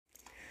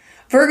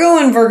Virgo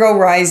and Virgo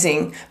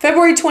rising.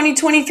 February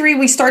 2023,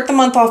 we start the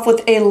month off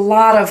with a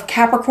lot of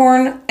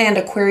Capricorn and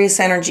Aquarius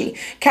energy.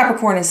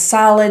 Capricorn is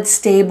solid,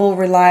 stable,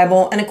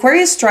 reliable, and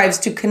Aquarius strives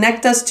to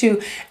connect us to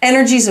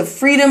energies of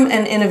freedom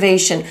and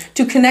innovation,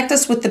 to connect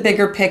us with the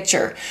bigger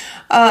picture.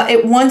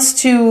 It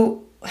wants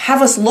to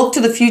have us look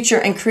to the future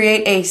and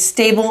create a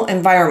stable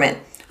environment.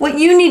 What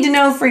you need to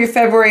know for your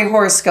February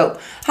horoscope.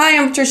 Hi,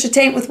 I'm Patricia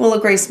Tate with Willow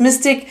Grace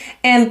Mystic,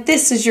 and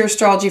this is your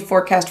astrology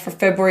forecast for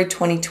February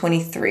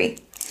 2023.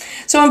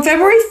 So on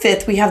February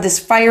 5th, we have this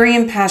fiery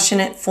and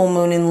passionate full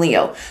moon in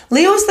Leo.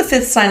 Leo is the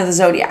fifth sign of the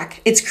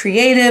zodiac. It's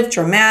creative,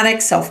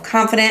 dramatic,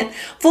 self-confident.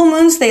 Full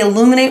moons, they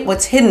illuminate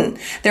what's hidden.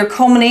 They're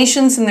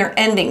culminations and they're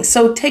endings.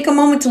 So take a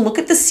moment to look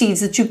at the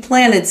seeds that you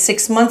planted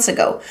 6 months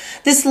ago.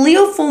 This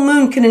Leo full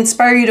moon can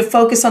inspire you to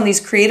focus on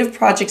these creative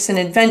projects and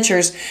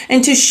adventures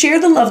and to share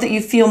the love that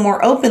you feel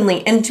more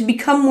openly and to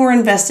become more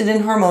invested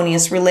in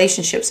harmonious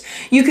relationships.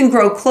 You can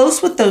grow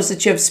close with those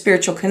that you have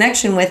spiritual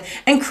connection with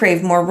and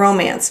crave more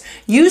romance.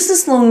 Use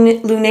this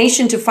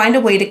lunation to find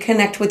a way to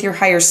connect with your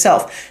higher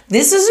self.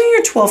 This is in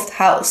your 12th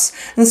house.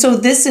 And so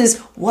this is,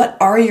 what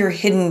are your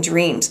hidden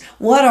dreams?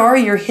 What are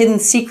your hidden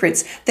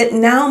secrets that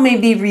now may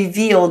be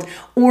revealed,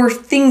 or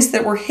things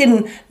that were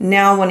hidden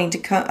now wanting to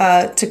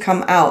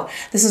come out?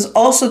 This is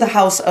also the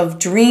house of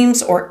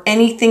dreams, or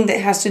anything that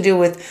has to do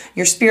with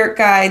your spirit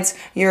guides,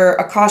 your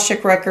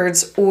Akashic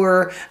records,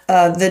 or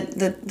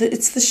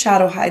it's the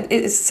shadow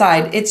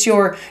side. It's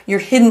your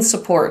hidden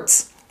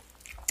supports.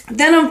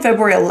 Then on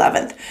February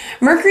 11th,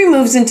 Mercury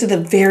moves into the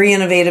very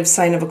innovative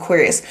sign of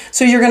Aquarius.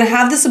 So you're going to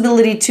have this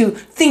ability to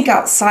think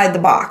outside the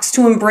box,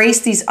 to embrace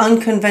these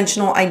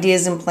unconventional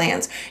ideas and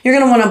plans. You're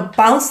going to want to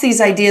bounce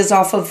these ideas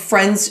off of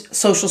friends,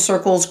 social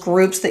circles,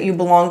 groups that you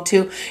belong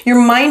to.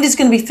 Your mind is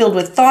going to be filled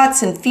with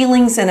thoughts and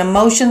feelings and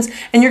emotions,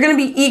 and you're going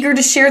to be eager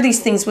to share these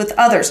things with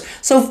others.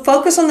 So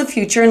focus on the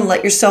future and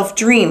let yourself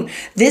dream.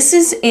 This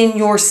is in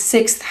your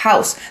 6th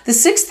house. The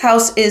 6th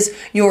house is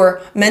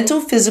your mental,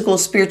 physical,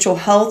 spiritual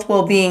health,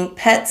 well-being,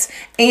 pets,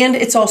 and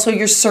it's also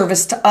your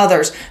service to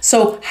others.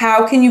 So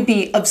how can you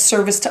be of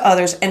service to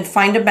others and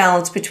find a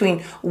balance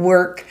between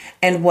work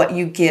and what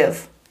you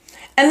give?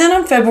 And then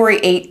on February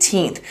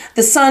 18th,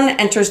 the sun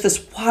enters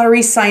this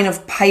watery sign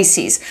of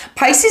Pisces.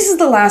 Pisces is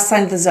the last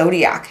sign of the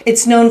zodiac.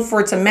 It's known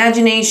for its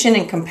imagination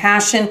and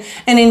compassion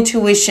and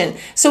intuition.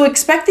 So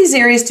expect these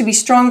areas to be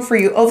strong for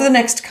you over the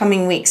next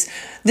coming weeks.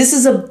 This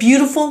is a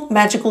beautiful,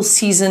 magical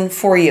season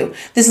for you.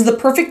 This is the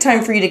perfect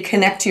time for you to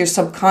connect to your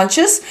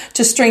subconscious,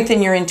 to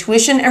strengthen your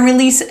intuition, and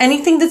release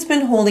anything that's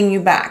been holding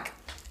you back.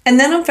 And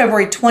then on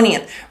February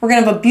 20th, we're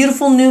going to have a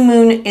beautiful new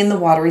moon in the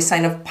watery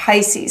sign of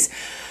Pisces.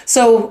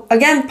 So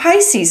again,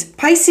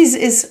 Pisces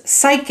is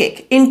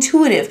psychic,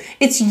 intuitive.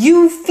 It's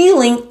you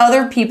feeling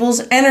other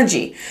people's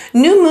energy.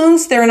 New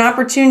moons, they're an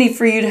opportunity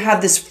for you to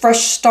have this fresh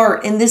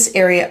start in this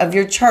area of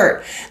your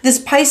chart. This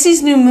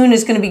Pisces new moon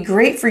is going to be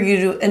great for you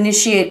to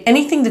initiate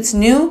anything that's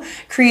new,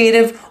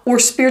 creative, or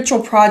spiritual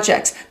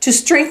projects, to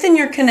strengthen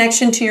your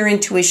connection to your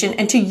intuition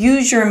and to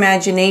use your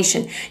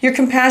imagination. Your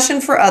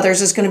compassion for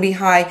others is going to be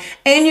high,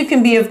 and you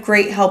can be of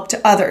great help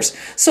to others.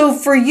 So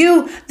for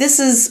you, this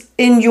is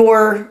in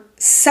your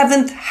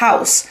 7th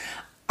house.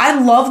 I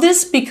love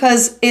this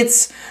because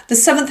it's the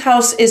 7th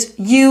house is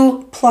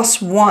you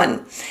plus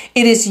 1.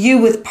 It is you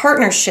with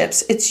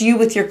partnerships. It's you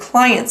with your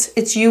clients.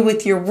 It's you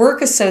with your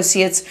work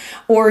associates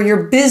or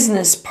your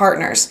business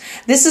partners.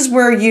 This is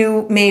where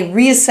you may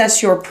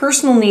reassess your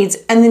personal needs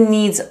and the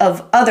needs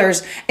of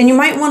others. And you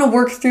might want to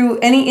work through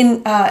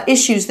any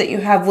issues that you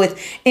have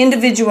with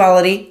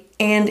individuality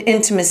and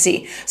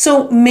intimacy.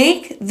 So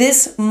make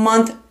this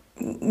month,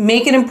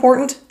 make it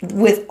important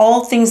with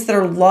all things that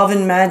are love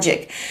and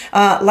magic.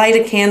 Light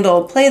a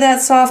candle, play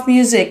that soft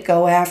music,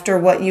 go after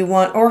what you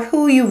want or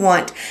who you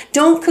want.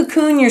 Don't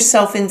cocoon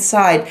yourself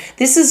inside.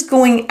 This is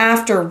going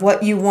after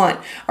what you want.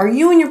 Are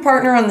you and your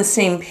partner on the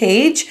same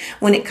page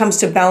when it comes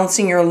to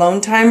balancing your alone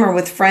time or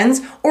with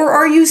friends? Or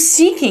are you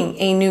seeking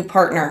a new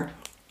partner?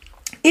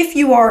 If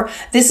you are,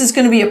 this is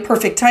going to be a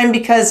perfect time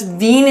because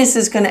Venus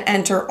is going to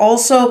enter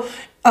also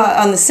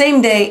on the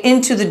same day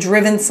into the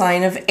driven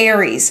sign of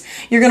Aries.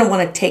 You're going to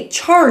want to take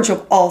charge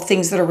of all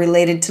things that are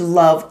related to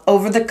love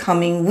over the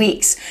coming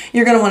weeks.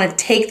 You're going to want to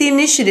take the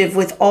initiative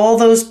with all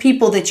those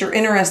people that you're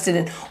interested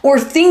in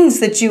or things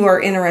that you are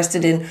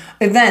interested in,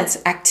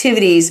 events,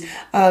 activities,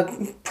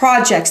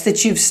 projects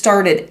that you've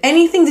started,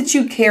 anything that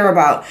you care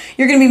about.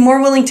 You're going to be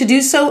more willing to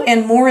do so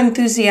and more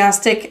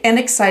enthusiastic and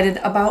excited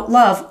about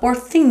love or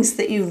things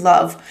that you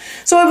love.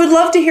 So I would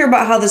love to hear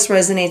about how this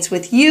resonates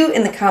with you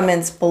in the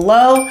comments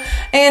below.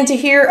 And to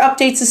hear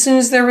updates as soon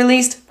as they're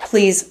released,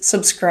 please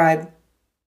subscribe.